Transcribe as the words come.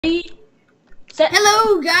Ready, set.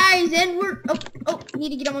 Hello, guys, and we're need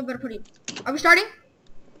to get on my better podium. Are we starting?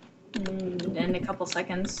 In a couple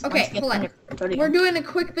seconds. Okay, hold on. We're doing a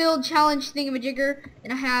quick build challenge thingamajigger,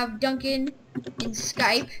 and I have Duncan in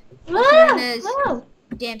Skype, also known as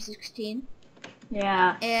Dam16.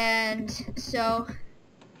 Yeah. And so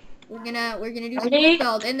we're gonna do some Ready? quick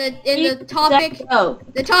build. And the topic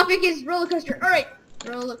The topic is roller coaster. All right,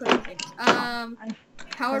 roller coaster things.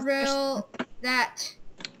 Powered rail, that,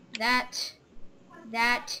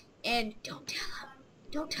 and don't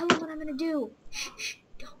tell him what I'm gonna do. Shh,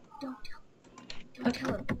 don't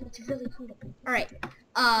tell him. It's really cool. All right.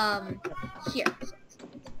 Here.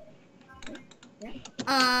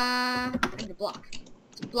 And the block.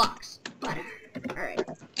 It's blocks. Butter. All right.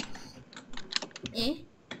 Can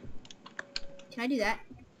I do that?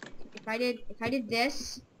 If I did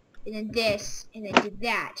this, and then this, and then did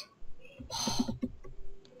that. I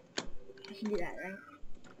can do that, right?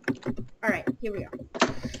 Alright, here we go.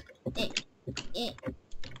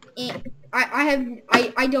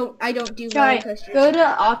 I don't do roller coasters. Go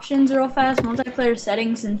to options real fast, multiplayer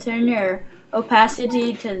settings, and turn your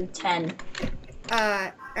opacity to 10.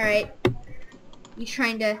 Alright. You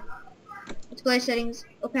trying to multiplayer settings,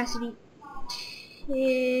 opacity.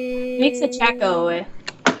 Makes the chat go away.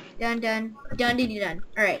 Done.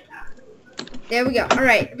 Alright. There we go.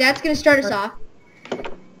 Alright, that's gonna start us off.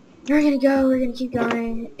 We're gonna keep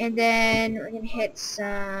going, and then we're gonna hit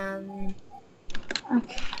some...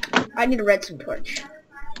 Okay. I need a redstone torch.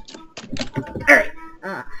 Alright,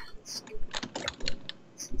 let's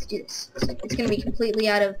do this. It's gonna be completely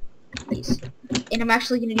out of place. And I'm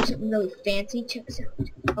actually gonna do something really fancy. Check this out.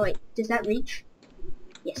 Oh wait, does that reach?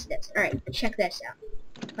 Yes, it does. Alright, check this out.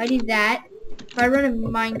 If I do that, if I run a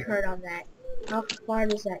minecart on that, how far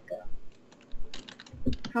does that go?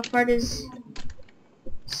 How far does...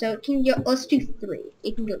 So it can go, let's do 3.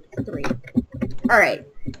 It can go 3. Alright.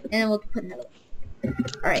 And then we'll put another one.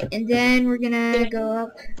 Alright, and then we're gonna go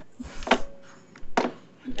up.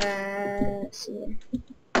 Let's see.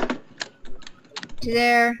 To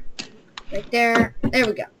there. Right there. There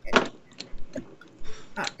we go.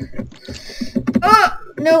 Up. Oh!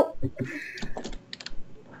 No!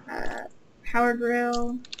 Powered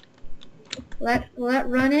rail. Will that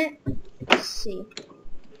run it? Let's see.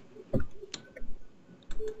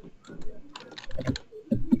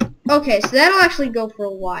 Okay, so that'll actually go for a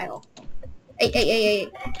while. Hey.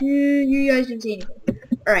 You guys didn't see anything.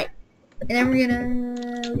 Alright. And then we're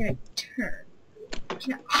gonna turn.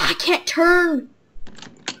 I can't turn!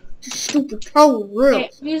 Stupid power rail.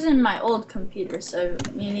 Okay, I'm using my old computer, so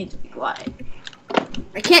you need to be quiet.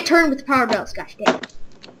 I can't turn with the power rails, gosh dang.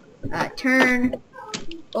 Turn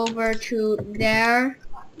over to there.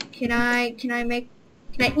 Yeah, I can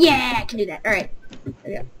do that. Alright.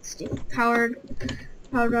 Yeah, let's do powered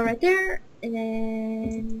rail right there, and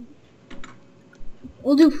then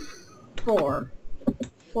we'll do 4.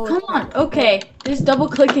 Come on, okay. This double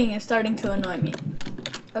clicking is starting to annoy me.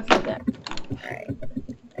 Okay, there. Alright.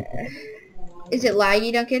 Is it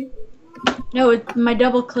laggy, Duncan? No, it's my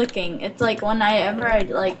double clicking. It's like whenever I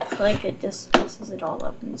like click, it just messes it all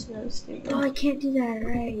up and it's so stupid. Oh, I can't do that,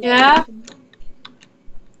 right? Yeah?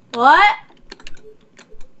 What?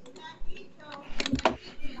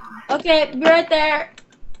 Okay, be right there.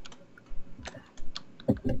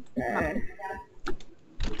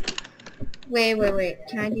 Wait.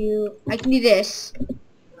 I can do this.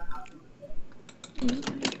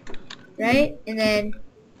 Right? And then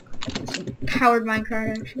powered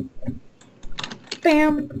minecart action.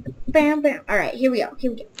 Bam. Alright, here we go.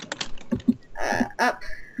 Up.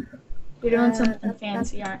 You're doing something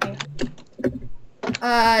fancy, aren't you?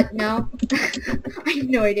 No. I have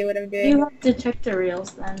no idea what I'm doing. You have detector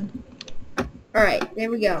reels then. Alright,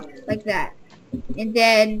 there we go. Like that. And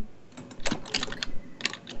then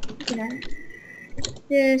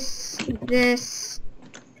this,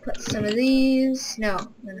 put some of these. No.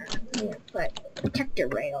 We're gonna put detector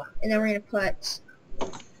rail. And then we're gonna put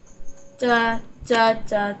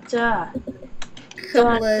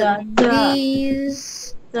couple of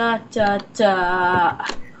these. That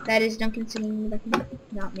is Duncan singing,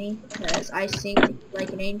 not me, because I sing like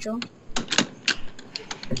an angel.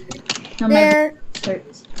 No, there.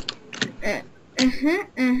 Hurts.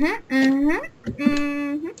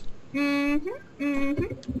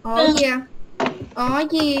 Oh yeah.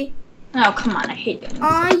 Oh, come on, I hate doing this.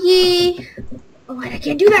 Oh yeah. Oh wait, I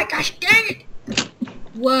can't do that. Gosh dang it.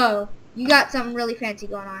 Whoa, you got something really fancy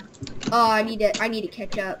going on. Oh, I need to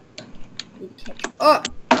catch up. Oh,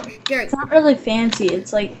 Jerry. It's not really fancy.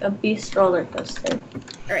 It's like a beast roller coaster.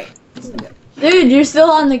 All right. Dude, you're still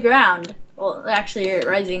on the ground. Well, actually, you're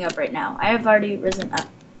rising up right now. I have already risen up.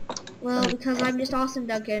 Well, because I'm just awesome,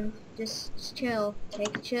 Duncan. Just chill.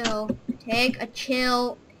 Take a chill. Take a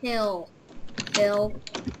chill pill. Phil.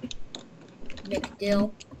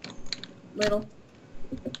 McDill. Little.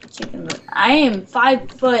 Chicken. I am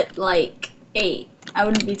 5'8". I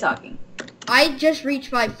wouldn't be talking. I just reached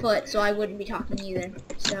 5 foot, so I wouldn't be talking either.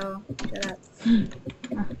 So, shut up.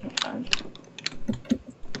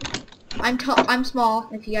 I'm small.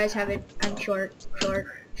 If you guys haven't, I'm short.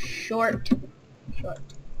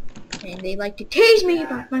 And they like to tease me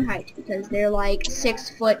about my height because they're like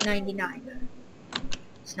 6'99".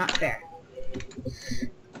 It's not fair.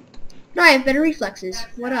 No, I have better reflexes.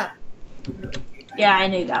 What up? Yeah, I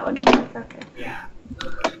knew that would work. Okay.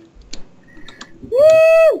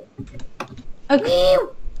 Woo! Okay.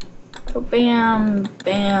 So bam,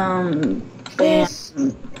 bam, bam,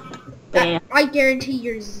 bam. I guarantee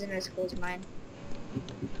yours isn't as cool as mine.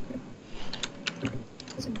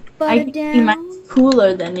 So I think mine's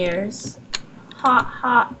cooler than yours. Hot,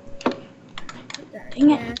 hot.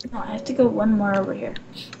 Dang it. No, I have to go one more over here.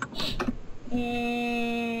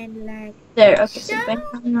 And like there, okay, so, so bam.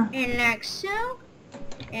 and like so,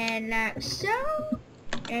 and like so,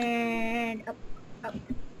 and up, up.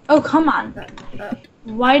 Oh, come on. Up,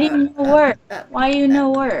 Why do you know work? Why do you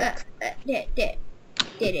know work? Did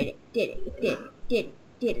it.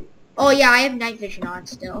 Oh yeah, I have night vision on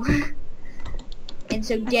still. And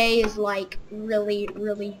so day is like really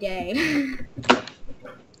day.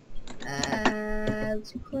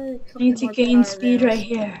 Let's put a couple I need to more gain power speed rails. right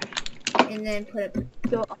here. And then put a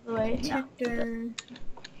Go all the way. No. protector.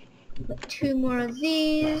 Put 2 more of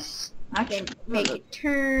these. Actually, Then make it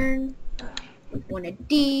turn. With 1 of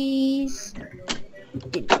these.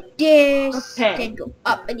 Then this. Okay. Then go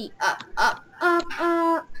up and up.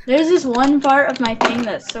 there's this one part of my thing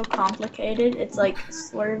that's so complicated. It's like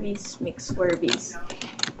swervies make swervies.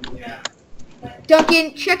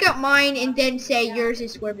 Duncan, check out mine and then say yours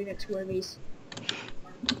is Swervy McSwervies.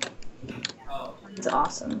 It's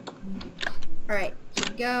awesome. Alright, here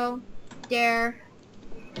we go. There.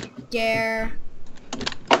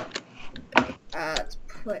 Let's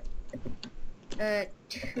put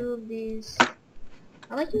 2 of these.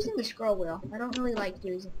 I like using the scroll wheel. I don't really like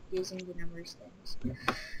using the numbers things.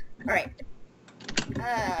 Alright.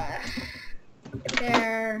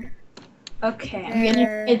 There. Okay, I'm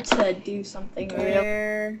gonna need to do something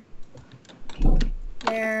real.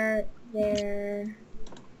 There.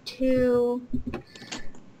 2.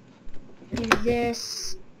 Do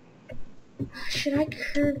this. Should I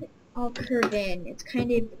curve it? I'll curve in. It's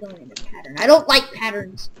kind of going in a pattern. I don't like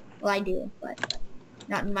patterns. Well, I do, but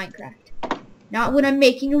not in Minecraft. Not when I'm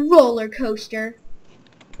making a roller coaster.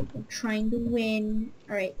 I'm trying to win.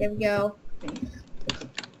 Alright, there we go.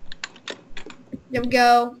 There we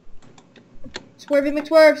go. Swervy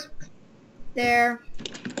McSwerves. There.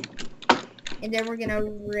 And then we're gonna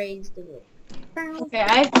raise the roof. Okay,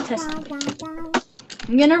 I have to test it.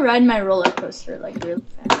 I'm gonna ride my roller coaster like really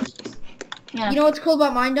fast. Yeah. You know what's cool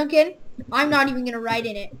about mine, Duncan? I'm not even gonna ride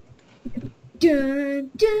in it. Dun,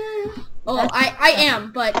 dun. Oh, I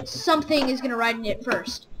am, but something is gonna ride in it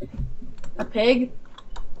first. A pig?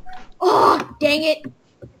 Oh, dang it!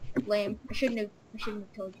 Lame. I shouldn't have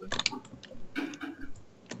told you.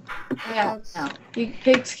 Yeah, no. You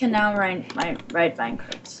pigs can now ride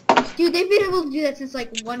minecarts. Dude, they've been able to do that since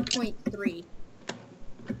like 1.3.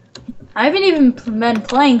 I haven't even been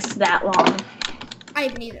playing that long. I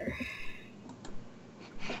haven't either.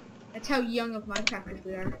 That's how young of Minecrafters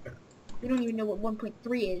we are. We don't even know what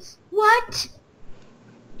 1.3 is. What?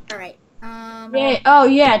 Alright, Yeah, oh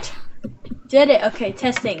yeah, did it. Okay,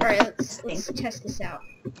 testing. Alright, let's test this out.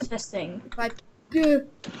 Testing.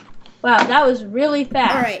 Wow, that was really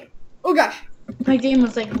fast. Alright. Oh gosh. My game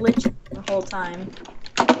was like glitching the whole time.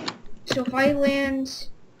 So if I land,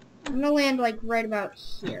 I'm gonna land like right about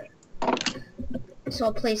here. So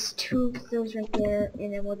I'll place 2 of those right there,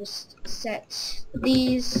 and then we'll just set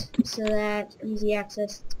these so that easy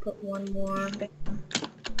access. Let's put 1 more.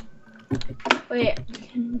 Wait.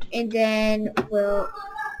 And then we'll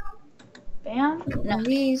Bam? put No. one of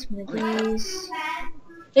these.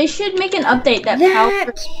 They should make an update that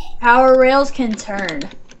power rails can turn.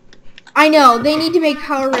 I know, they need to make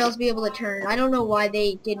power rails be able to turn. I don't know why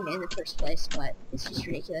they didn't in the first place, but it's just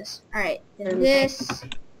ridiculous. Alright, then this.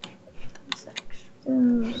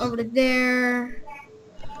 Over to there.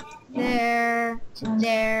 There. To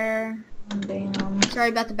there. Bam. Sorry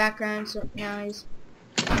about the background noise.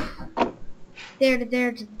 There to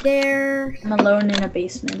there to there. I'm alone in a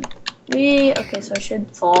basement. Okay, so I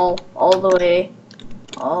should fall all the way.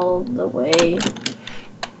 All the way.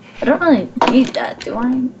 I don't really need that, do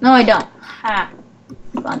I? No, I don't. Ha.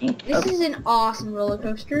 funny. This Okay. is an awesome roller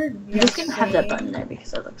coaster. I'm just gonna have that saying. button there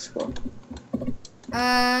because it looks cool.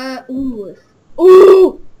 Ooh.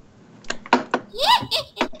 Ooh!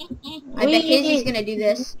 I bet Izzy's gonna do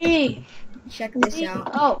this. Wee. Check this out.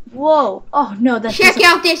 Oh, whoa. Oh, no, that's Check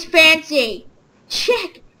out this fancy!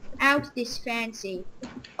 Check out this fancy.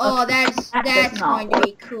 Oh, Okay, that's does not going to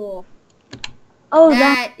be cool. Oh,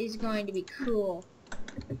 That is going to be cool.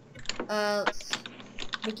 Let's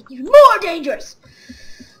make it even more dangerous.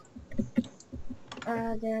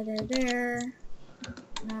 There.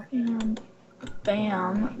 Not And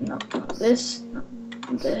bam. No, this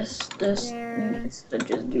there. needs to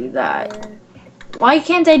just do that. There. Why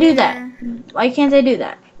can't I do that? Why can't I do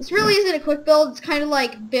that? This really isn't a quick build. It's kind of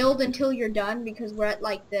like build until you're done because we're at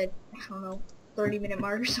like the, I don't know, 30-minute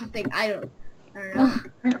mark or something. I don't know.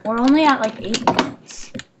 We're only at like 8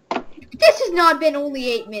 minutes. This has not been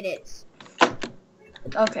only 8 minutes.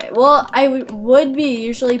 Okay, well, I would be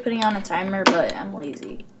usually putting on a timer, but I'm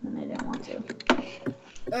lazy and I didn't want to.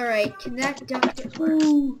 Alright, can that duck get...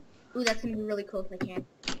 Ooh, that's gonna be really cool if I can.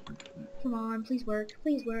 Come on, please work.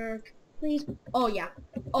 Please work. Please. Oh, yeah.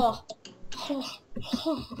 Oh.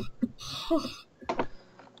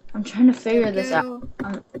 I'm trying to figure this out.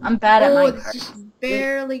 I'm bad at Minecraft. It's just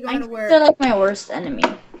barely going to work. They're like my worst enemy.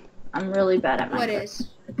 I'm really bad at Minecraft. What is?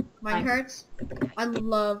 Minecarts? I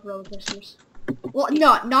love roller coasters. Well,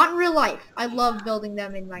 not in real life. I love building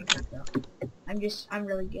them in Minecraft though. I'm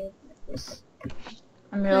really good at this.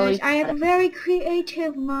 I have a very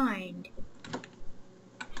creative mind.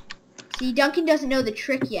 See, Duncan doesn't know the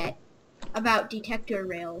trick yet about detector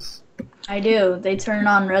rails. I do. They turn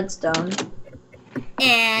on redstone.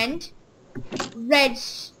 And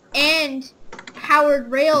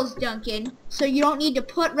powered rails, Duncan, so you don't need to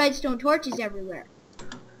put redstone torches everywhere.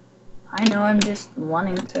 I know, I'm just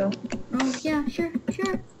wanting to. Oh, yeah, sure.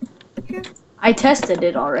 I tested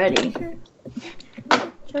it already. Sure,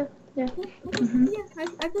 yeah. Yeah,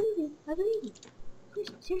 I believe you.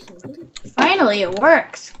 Seriously, I believe you. Finally, it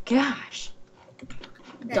works. Gosh.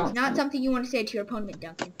 That's not something you want to say to your opponent,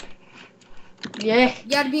 Duncan. Yeah.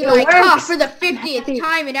 You gotta be it like, works. oh, for the 50th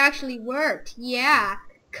time it actually worked. Yeah,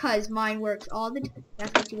 cause mine works all the time.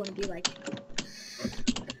 That's what you want to be like.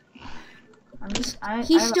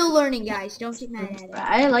 He's still learning, guys. Don't get mad at it.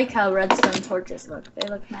 I like how redstone torches look. They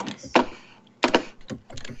look nice.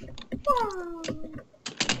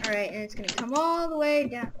 Alright, and it's gonna come all the way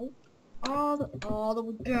down. Oh, all the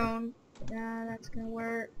way down. That's gonna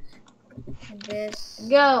work. And this.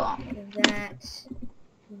 Go. And that.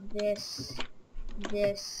 And this.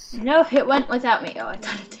 No, it went without me. Oh, I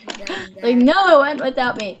thought it did. Like, no, it went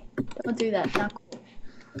without me. Don't do that. Not cool.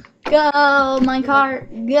 Go, minecart.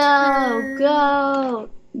 Go.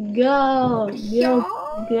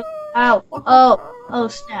 Ow. Oh,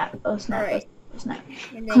 snap. Right. Oh, snap.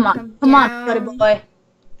 Come on, buddy boy.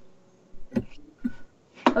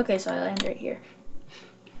 Okay, so I land right here.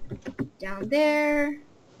 Down there.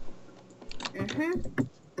 It's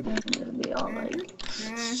gonna be all like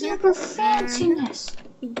super fanciness.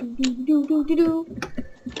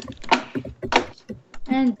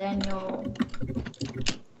 And then you'll.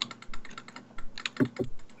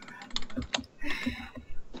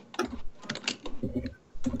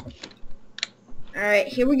 Alright,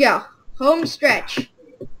 here we go. Home stretch.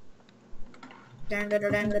 And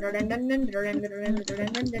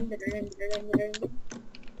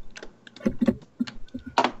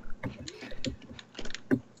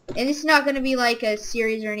this is not going to be like a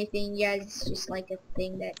series or anything, you guys. It's just like a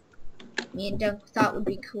thing that me and Dunk thought would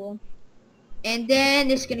be cool. And then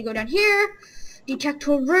this is going to go down here.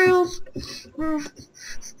 Detector rails.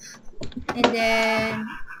 And then...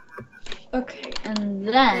 Okay, and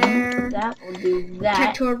then there. That will do that.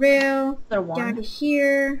 Detector rail. Down to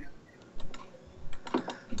here.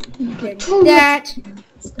 Then that.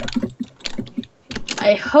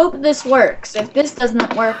 I hope this works. If this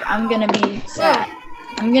doesn't work, I'm gonna be sad.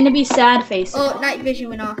 I'm gonna be sad facing. Oh, night vision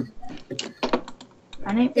went off.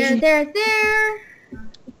 Night vision. There.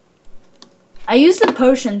 I use the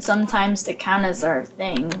potion sometimes to count as our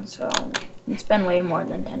thing, so it's been way more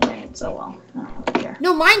than 10 minutes, so well, I don't really care.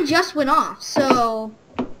 No, mine just went off, so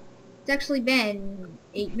it's actually been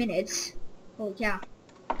 8 minutes. Holy cow.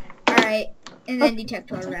 Alright, and then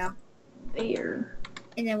detector rail. There.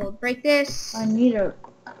 And then we'll break this. I need a...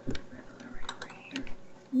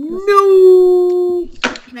 No!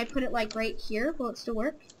 Can I put it like right here? Will it still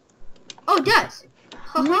work? Oh, it does!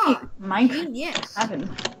 Haha! Genius.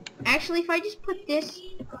 Actually, if I just put this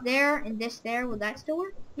there and this there, will that still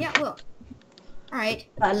work? Yeah, it will. Alright.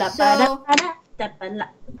 So...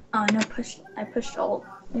 Oh, no, I pushed alt.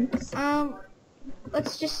 Oops.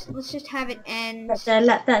 let's just have it end.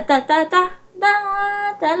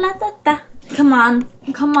 Come on,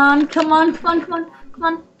 come on, come on, come on, come on, come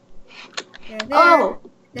on. There, Oh,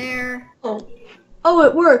 there. oh, oh,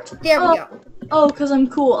 it worked. There we go. Oh, because I'm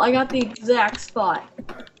cool. I got the exact spot.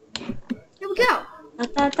 Here we go.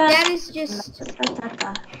 That is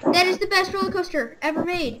the best roller coaster ever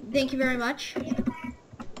made. Thank you very much.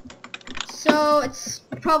 So it's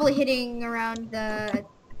probably hitting around the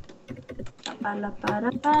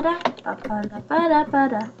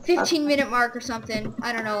 15-minute mark or something.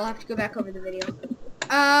 I don't know. I'll have to go back over the video.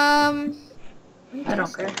 I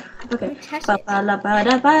don't care. Okay. Test it.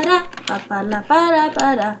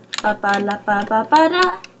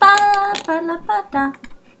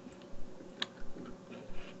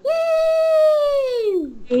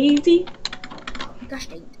 Woo! Easy. Gosh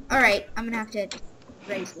dang it. Alright, I'm gonna have to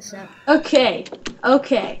raise this up. Okay.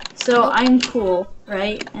 Okay. So I'm cool,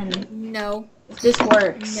 right? And No. if this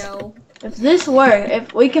works. No. If this works,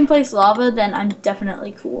 if we can place lava, then I'm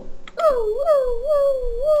definitely cool.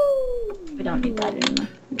 We don't need that anymore.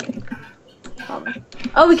 Lava.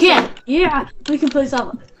 Oh, we can! Yeah! We can place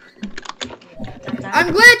lava.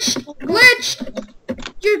 I'm glitched! Glitched!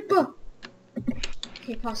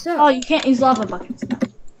 Okay, pause up. Oh, you can't use lava buckets. No.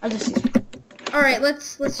 I'll just use. Alright,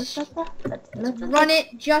 let's just run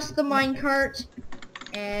it, just the minecart,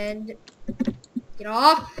 and get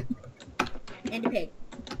off. And a pig.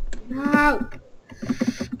 No!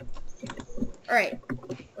 Alright,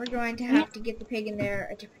 we're going to have to get the pig in there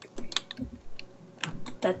a different way.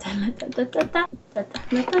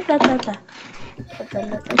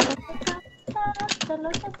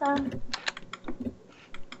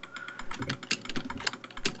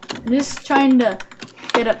 I'm just trying to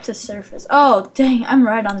get up to surface. Oh, dang, I'm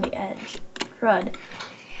right on the edge. Crud.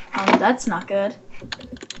 That's not good.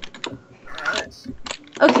 Alright.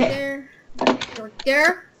 Okay.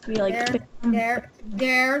 There. We like There. bam,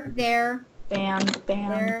 bam, There.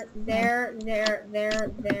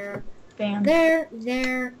 bam. There.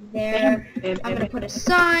 Bam, I'm gonna put a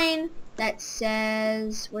sign that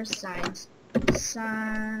says, where's signs?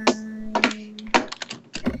 Sign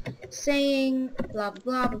saying blah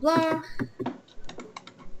blah blah blah.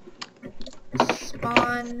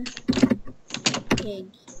 Spawn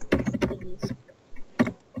piggies.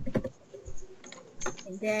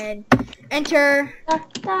 And then enter.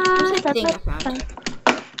 There's a thing I found.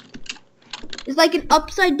 It's like an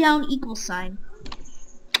upside down equal sign.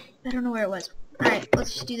 I don't know where it was. Alright,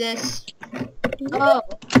 let's just do this. Oh,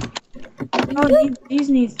 these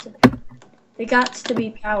needs to. They got to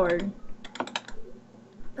be powered.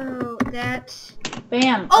 Oh, that.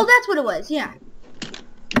 Bam. Oh, that's what it was. Yeah.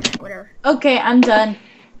 Whatever. Okay, I'm done.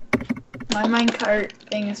 My minecart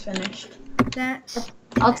thing is finished. That.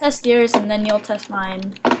 I'll test yours and then you'll test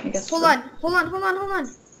mine. I guess. Hold on.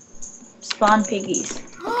 Spawn piggies.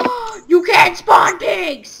 You can't spawn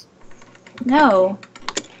pigs! No.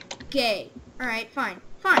 Okay. Alright, fine.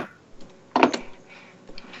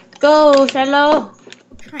 Go, Shallow.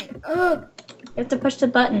 Fine. You have to push the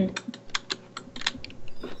button.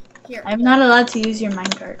 Here. I'm not allowed to use your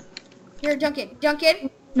minecart. Here, Duncan.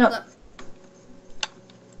 No. Look.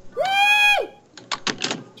 Woo!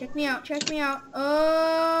 Check me out.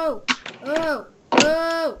 Oh,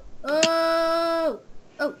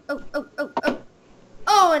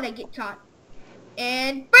 and I get caught.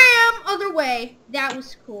 And bam! Other way. That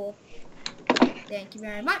was cool. Thank you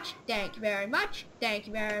very much.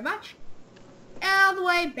 All the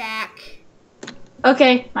way back.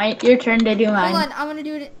 Okay, your turn to do mine. Hold on, I'm gonna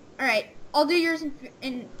do it. Alright, I'll do yours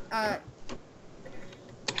in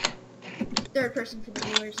third person for the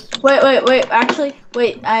viewers. Wait. Actually,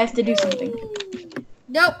 I have to do something.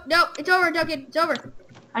 Nope. It's over, Duncan. It's over.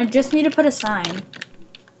 I just need to put a sign.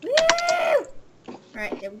 Woo!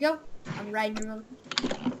 Alright, there we go. I'm riding your roller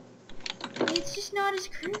coaster. It's just not as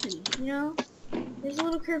curvy, you know? There's a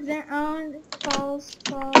little curve there. Oh, and it falls.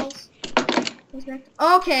 Goes back.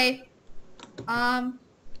 Okay.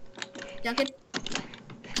 Duncan.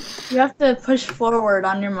 You have to push forward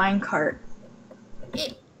on your minecart.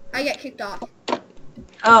 I got kicked off.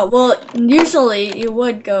 Oh, well, usually you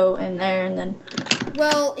would go in there and then...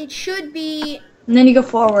 Well, it should be... And then you go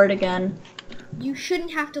forward again. You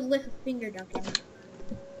shouldn't have to lift a finger, Duncan.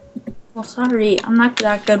 Well, sorry, I'm not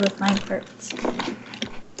that good with minecarts.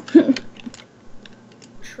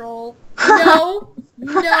 Troll. No,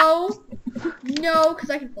 because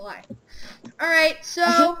I can fly. Alright,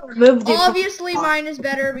 so, obviously mine is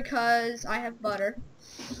better because I have butter.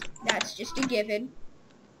 That's just a given.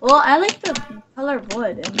 Well, I like the color of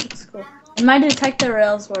wood, and it's cool. And my detector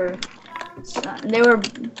rails were... They were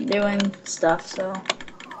doing stuff, so...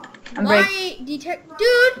 I'm breaking. Dude!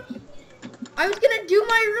 I was gonna do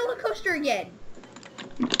my roller coaster again.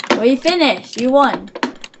 Well, you finished. You won.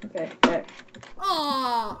 Okay, there.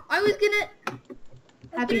 Aw, I was gonna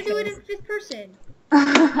do it in 5th person.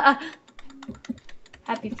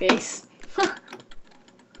 Happy face.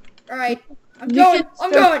 Alright, I'm going.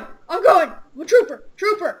 I'm trooper. Oh, 2, God.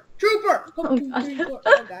 3, 4. Oh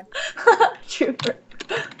god. Trooper.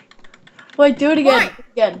 Wait, do it again.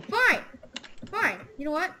 Fine. You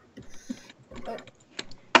know what? Oh.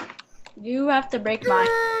 You have to break mine.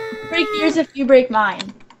 Break yours if you break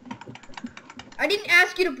mine. I didn't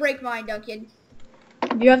ask you to break mine, Duncan.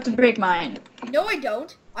 You have to break mine. No, I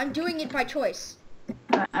don't. I'm doing it by choice.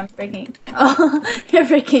 I'm breaking. Oh, you're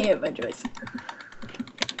breaking it by choice.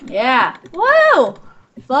 Yeah. Woo!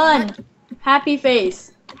 Fun. What? Happy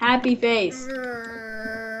face. Happy face.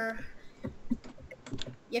 You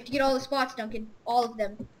have to get all the spots, Duncan. All of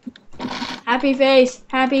them. Happy face.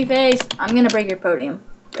 Happy face. I'm gonna break your podium.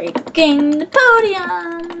 Breaking the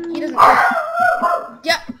podium. He doesn't.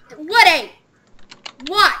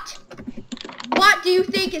 What? What do you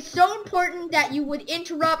think is so important that you would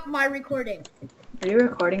interrupt my recording? Are you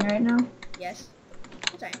recording right now? Yes.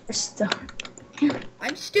 Sorry. We're still.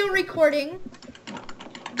 I'm still recording.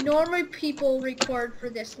 Normally people record for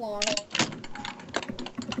this long.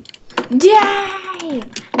 Yay!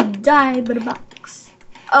 Die but a box.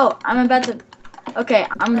 Oh, I'm about to. Okay,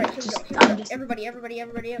 I'm Right, just. Everybody.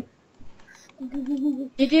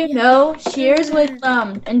 Did you know shears with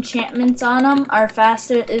enchantments on them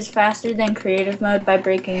is faster than creative mode by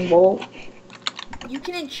breaking wool? You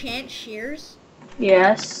can enchant shears?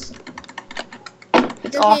 Yes.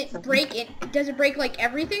 It's Does awesome. it break it? Does it break like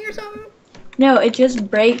everything or something? No, it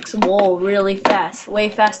just breaks wool really fast, way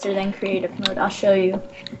faster than creative mode. I'll show you.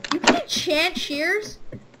 You can enchant shears?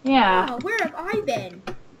 Yeah. Oh, where have I been?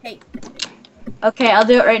 Hey. Okay, I'll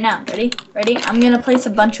do it right now. Ready? Ready? I'm gonna place a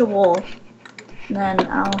bunch of wool. Then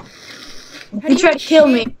I'll. If you try to kill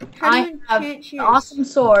me, I have an awesome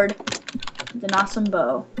sword with an awesome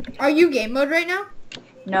bow. Are you game mode right now?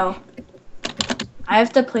 No. I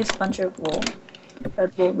have to place a bunch of wool.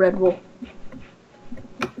 Red wool.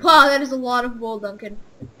 Wow, that is a lot of wool, Duncan.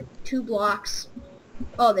 2 blocks.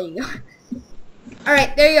 Oh, there you go.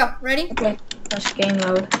 Alright, there you go. Ready? Okay, that's game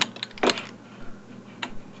mode.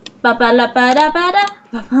 Ba-ba-la-ba-da-ba-da.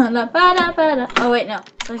 Ba-ba-la-ba-da-ba-da. Oh, wait, no.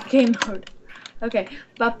 That's game mode. Okay.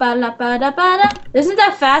 Ba-ba-la-ba-da-ba-da. Isn't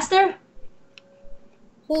that faster?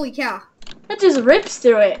 Holy cow. That just rips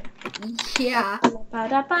through it. Yeah.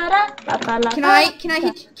 Ba-ba-la-ba-da.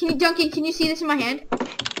 Duncan, can you see this in my hand?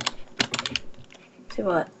 See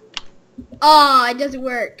what? Oh, it doesn't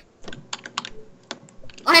work.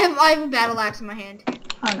 I have a battle axe in my hand.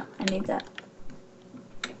 Oh no, I need that.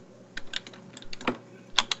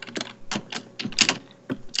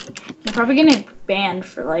 You're probably gonna get banned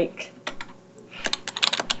for like.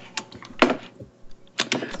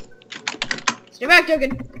 Stay back,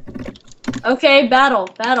 Duncan. Okay, battle.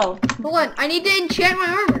 Hold on, I need to enchant my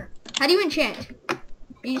armor. How do you enchant?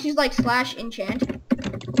 You just like /enchant.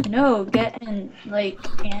 No, get an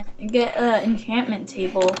enchantment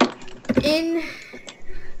table.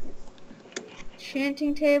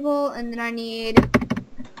 Enchanting table, and then I need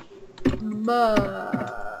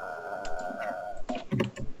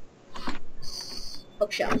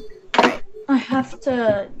bookshelf. Alright. I have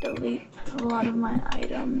to delete a lot of my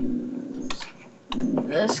items.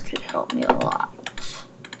 This could help me a lot.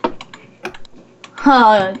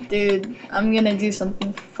 Huh, dude, I'm gonna do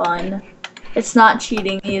something fun. It's not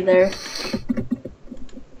cheating either.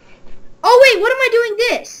 Oh wait, what am I doing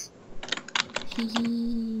this?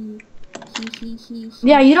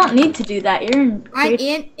 Yeah, you don't need to do that. You're in.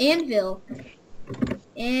 Anvil.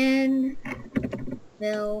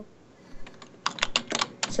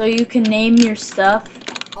 So you can name your stuff.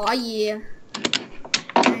 Oh yeah.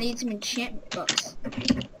 I need some enchantment books.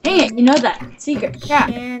 Dang it, you know that. Secret.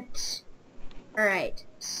 Yeah. Alright,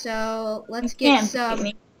 so let's get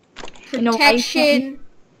some protection.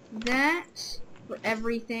 That for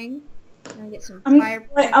everything. I'm gonna get some fire.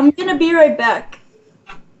 I'm gonna be right back.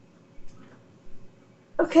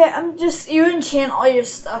 Okay, you enchant all your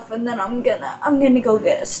stuff and then I'm gonna go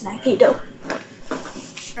get a snacky dough.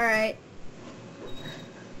 Alright.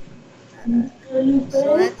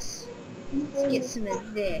 So let's get some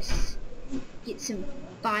of this. Get some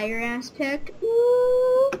fire aspect.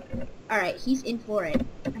 Ooh. Alright, he's in for it.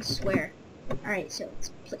 I swear. Alright, so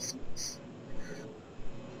let's place this.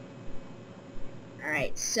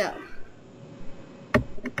 Alright, so.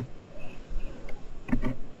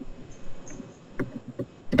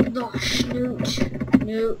 Oh,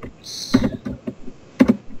 Newts.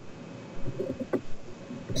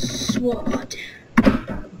 sword.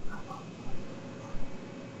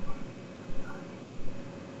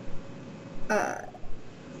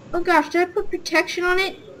 Oh gosh, did I put protection on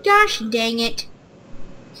it? Gosh dang it.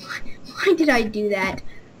 Why did I do that?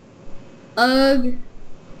 Ugh.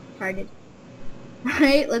 Pardon.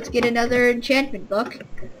 Alright, let's get another enchantment book.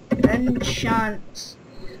 Enchant.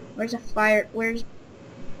 Where's a fire? Where's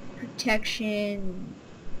protection?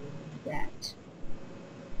 That.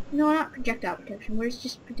 No, not projectile protection. Where's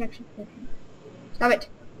just protection? Stop it.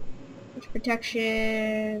 Where's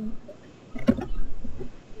protection?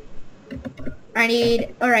 I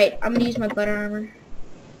need... Alright, I'm gonna use my butter armor.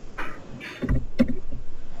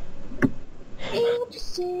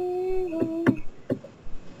 Interesting.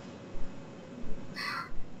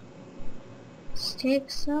 This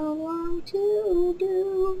takes so long to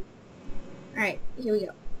do. Alright, here we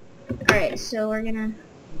go. Alright, so we're gonna...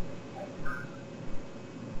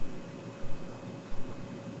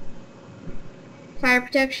 Fire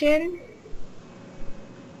protection.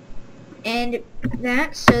 And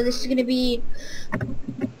that, so this is gonna be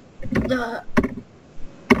the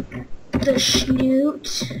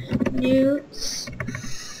newts.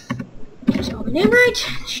 Just all the name right.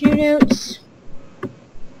 Schnoots.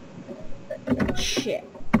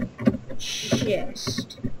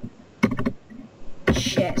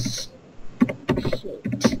 Chest.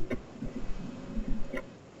 Plate.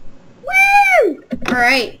 Woo!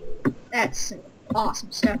 Alright. That's some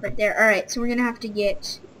awesome stuff right there. Alright, so we're gonna have to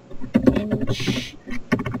get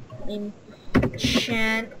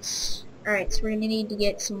enchants. Alright, so we're gonna need to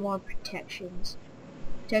get some more protections.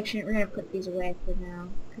 We're gonna put these away for now.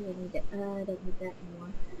 Because I need that, I don't need that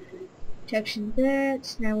anymore. Protection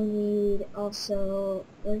that. Now we need also,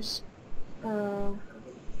 there's,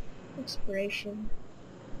 expiration.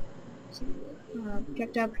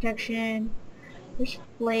 Projectile protection. There's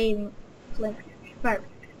flame protection. Fire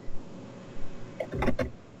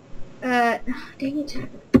protection. Dang it.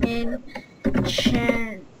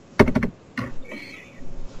 Enchant.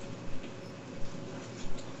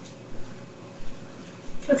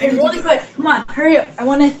 Okay, really quick. Come on, hurry up. I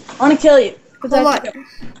wanna kill you. Hold on.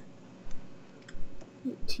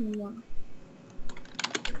 18-1.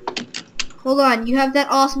 Hold on, you have that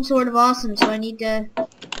awesome sword of awesome, so I need to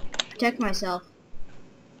protect myself.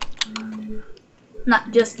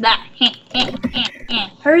 Not just that.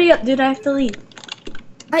 Hurry up, dude. I have to leave.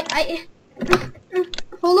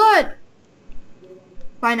 Hold on.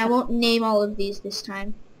 Fine, I won't name all of these this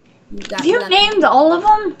time. You named all of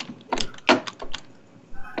them?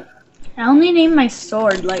 I only named my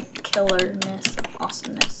sword like killerness of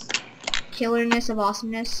awesomeness. Killerness of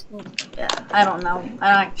awesomeness? Oh. Yeah, I don't know.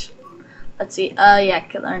 I don't actually. Let's see. Yeah,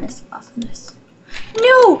 killerness of awesomeness.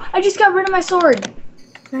 No! I just got rid of my sword.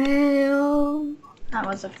 Fail. That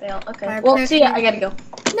was a fail. Okay. Fire Well, protection. see ya. I gotta go.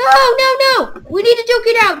 No! We need to duke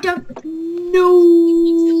it out. Don't.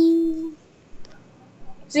 No.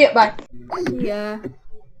 See ya. Bye. See ya.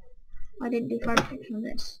 I didn't do fire protection on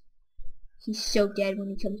this. He's so dead when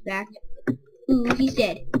he comes back. Ooh, he's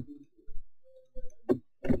dead.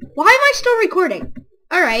 Why am I still recording?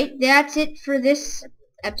 Alright, that's it for this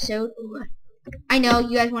episode. Ooh, I know,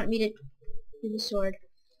 you guys want me to do the sword.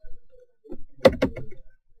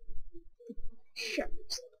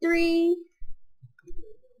 Sharps 3.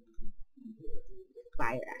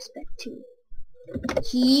 Fire aspect 2.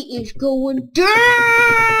 He is going down!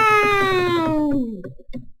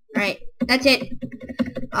 Alright, that's it.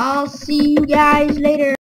 I'll see you guys later.